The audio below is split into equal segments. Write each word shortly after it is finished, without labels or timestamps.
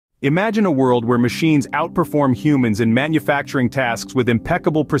Imagine a world where machines outperform humans in manufacturing tasks with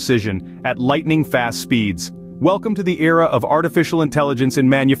impeccable precision at lightning-fast speeds. Welcome to the era of artificial intelligence in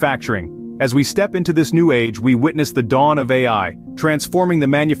manufacturing. As we step into this new age, we witness the dawn of AI, transforming the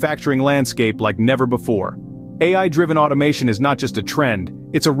manufacturing landscape like never before. AI-driven automation is not just a trend,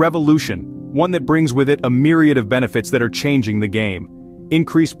 it's a revolution, one that brings with it a myriad of benefits that are changing the game.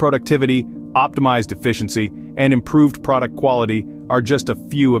 Increased productivity, optimized efficiency, and improved product quality are just a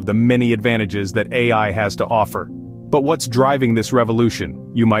few of the many advantages that AI has to offer. But what's driving this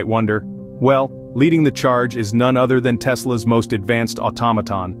revolution, you might wonder? Well, leading the charge is none other than Tesla's most advanced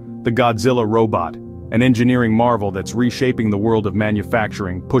automaton, the Godzilla Robot, an engineering marvel that's reshaping the world of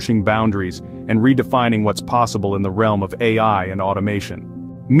manufacturing, pushing boundaries, and redefining what's possible in the realm of AI and automation.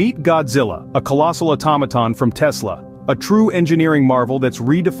 Meet Godzilla, a colossal automaton from Tesla, a true engineering marvel that's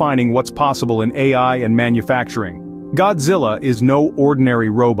redefining what's possible in AI and manufacturing. Godzilla is no ordinary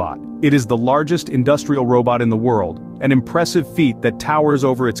robot. It is the largest industrial robot in the world, an impressive feat that towers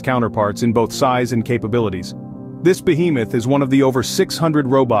over its counterparts in both size and capabilities. This behemoth is one of the over 600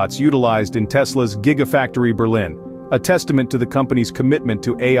 robots utilized in Tesla's Gigafactory Berlin, a testament to the company's commitment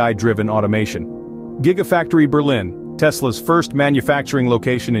to AI-driven automation. Gigafactory Berlin, Tesla's first manufacturing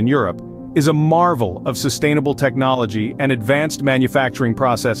location in Europe, is a marvel of sustainable technology and advanced manufacturing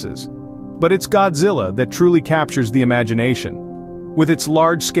processes. But it's Godzilla that truly captures the imagination. With its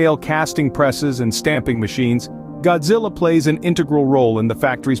large-scale casting presses and stamping machines, Godzilla plays an integral role in the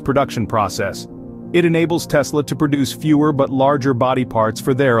factory's production process. It enables Tesla to produce fewer but larger body parts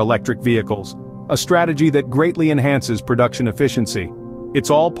for their electric vehicles, a strategy that greatly enhances production efficiency. It's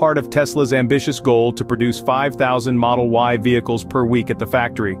all part of Tesla's ambitious goal to produce 5,000 Model Y vehicles per week at the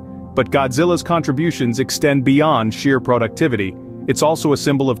factory. But Godzilla's contributions extend beyond sheer productivity. It's also a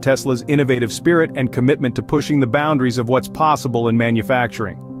symbol of Tesla's innovative spirit and commitment to pushing the boundaries of what's possible in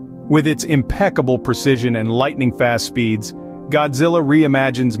manufacturing. With its impeccable precision and lightning-fast speeds, Godzilla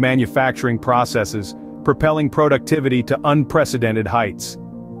reimagines manufacturing processes, propelling productivity to unprecedented heights.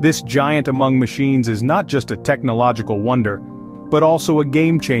 This giant among machines is not just a technological wonder, but also a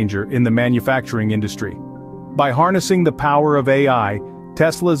game-changer in the manufacturing industry. By harnessing the power of AI,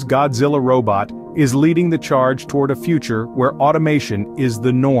 Tesla's Godzilla Robot is leading the charge toward a future where automation is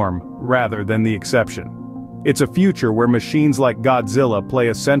the norm rather than the exception. It's a future where machines like Godzilla play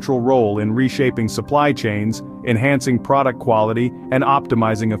a central role in reshaping supply chains, enhancing product quality, and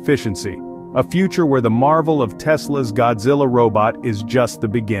optimizing efficiency. A future where the marvel of Tesla's Godzilla Robot is just the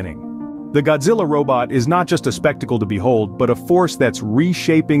beginning. The Godzilla Robot is not just a spectacle to behold, but a force that's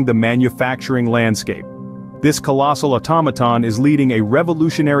reshaping the manufacturing landscape. This colossal automaton is leading a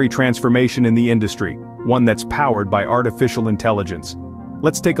revolutionary transformation in the industry, one that's powered by artificial intelligence.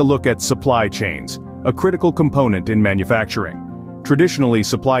 Let's take a look at supply chains, a critical component in manufacturing. Traditionally,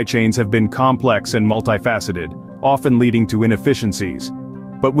 supply chains have been complex and multifaceted, often leading to inefficiencies.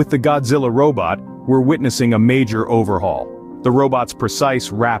 But with the Godzilla Robot, we're witnessing a major overhaul. The robot's precise,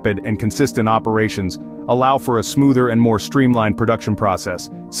 rapid, and consistent operations allow for a smoother and more streamlined production process,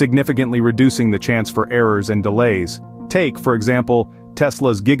 significantly reducing the chance for errors and delays. Take, for example,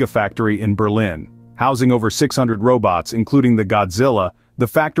 Tesla's Gigafactory in Berlin. Housing over 600 robots, including the Godzilla, the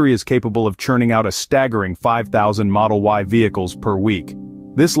factory is capable of churning out a staggering 5,000 Model Y vehicles per week.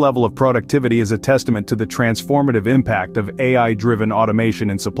 This level of productivity is a testament to the transformative impact of AI-driven automation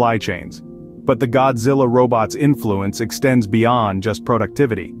in supply chains. But the Godzilla robot's influence extends beyond just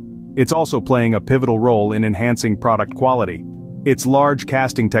productivity. It's also playing a pivotal role in enhancing product quality. Its large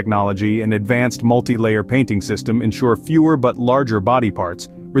casting technology and advanced multi-layer painting system ensure fewer but larger body parts,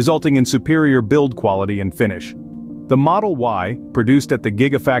 resulting in superior build quality and finish. The Model Y, produced at the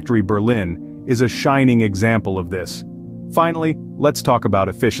Gigafactory Berlin, is a shining example of this. Finally, let's talk about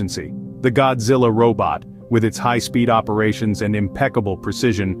efficiency. The Godzilla Robot, with its high-speed operations and impeccable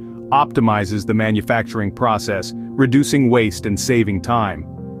precision, optimizes the manufacturing process, reducing waste and saving time.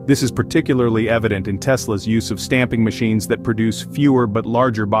 This is particularly evident in Tesla's use of stamping machines that produce fewer but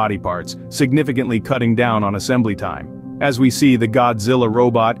larger body parts, significantly cutting down on assembly time. As we see, the Godzilla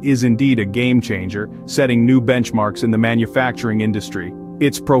Robot is indeed a game-changer, setting new benchmarks in the manufacturing industry.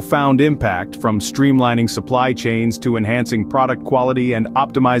 Its profound impact, from streamlining supply chains to enhancing product quality and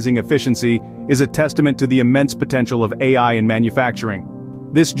optimizing efficiency, is a testament to the immense potential of AI in manufacturing.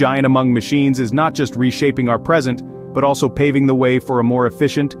 This giant among machines is not just reshaping our present, but also paving the way for a more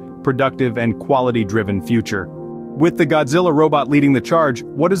efficient, productive, and quality-driven future. With the Godzilla Robot leading the charge,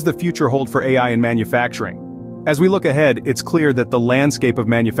 what does the future hold for AI in manufacturing? As we look ahead, it's clear that the landscape of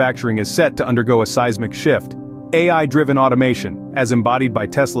manufacturing is set to undergo a seismic shift. AI-driven automation, as embodied by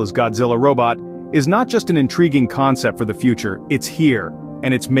Tesla's Godzilla Robot, is not just an intriguing concept for the future, it's here.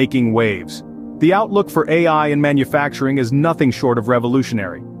 and it's making waves. The outlook for AI in manufacturing is nothing short of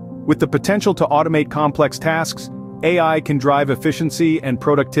revolutionary. With the potential to automate complex tasks, AI can drive efficiency and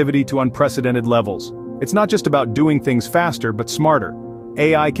productivity to unprecedented levels. It's not just about doing things faster but smarter.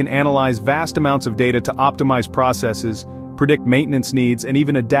 AI can analyze vast amounts of data to optimize processes, predict maintenance needs, and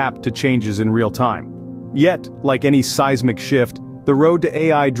even adapt to changes in real time. Yet, like any seismic shift, the road to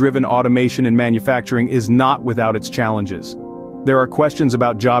AI-driven automation in manufacturing is not without its challenges. There are questions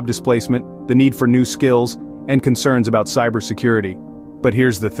about job displacement, the need for new skills, and concerns about cybersecurity. But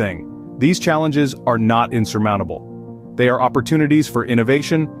here's the thing. These challenges are not insurmountable. They are opportunities for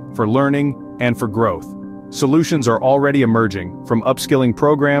innovation, for learning, and for growth. Solutions are already emerging, from upskilling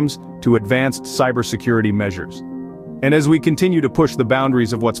programs to advanced cybersecurity measures. And as we continue to push the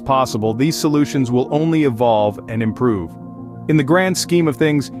boundaries of what's possible, these solutions will only evolve and improve. In the grand scheme of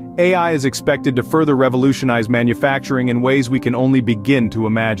things, AI is expected to further revolutionize manufacturing in ways we can only begin to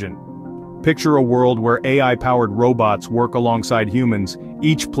imagine. Picture a world where AI-powered robots work alongside humans,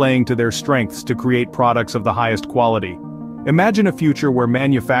 each playing to their strengths to create products of the highest quality. Imagine a future where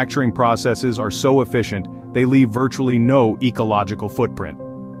manufacturing processes are so efficient, they leave virtually no ecological footprint.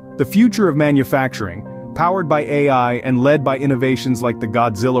 The future of manufacturing, powered by AI and led by innovations like the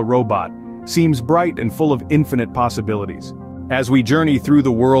Godzilla Robot, seems bright and full of infinite possibilities. As we journey through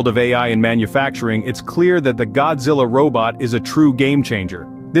the world of AI in manufacturing, it's clear that the Godzilla Robot is a true game-changer.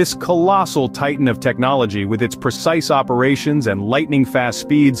 This colossal titan of technology, with its precise operations and lightning-fast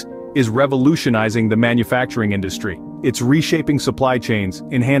speeds, is revolutionizing the manufacturing industry. It's reshaping supply chains,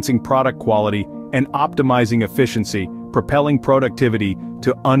 enhancing product quality, and optimizing efficiency, propelling productivity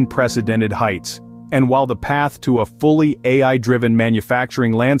to unprecedented heights. And while the path to a fully AI-driven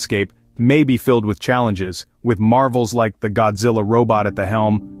manufacturing landscape may be filled with challenges, with marvels like the Godzilla Robot at the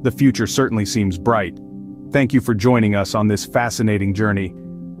helm, the future certainly seems bright. Thank you for joining us on this fascinating journey.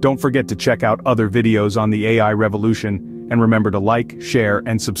 Don't forget to check out other videos on the AI revolution, and remember to like, share,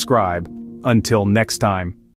 and subscribe. Until next time.